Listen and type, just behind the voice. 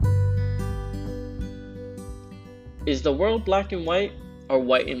Is the world black and white or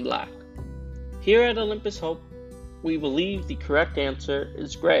white and black? Here at Olympus Hope, we believe the correct answer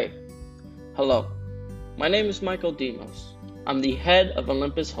is gray. Hello, my name is Michael Demos. I'm the head of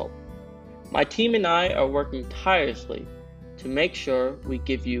Olympus Hope. My team and I are working tirelessly to make sure we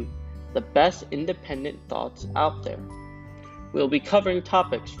give you the best independent thoughts out there. We'll be covering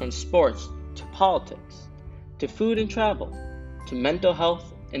topics from sports to politics, to food and travel, to mental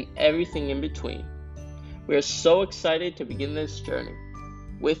health and everything in between. We are so excited to begin this journey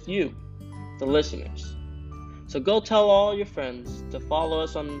with you, the listeners. So go tell all your friends to follow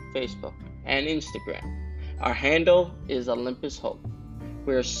us on Facebook and Instagram. Our handle is Olympus Hope.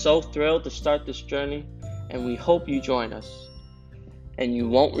 We are so thrilled to start this journey, and we hope you join us. And you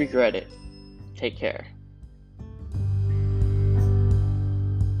won't regret it. Take care.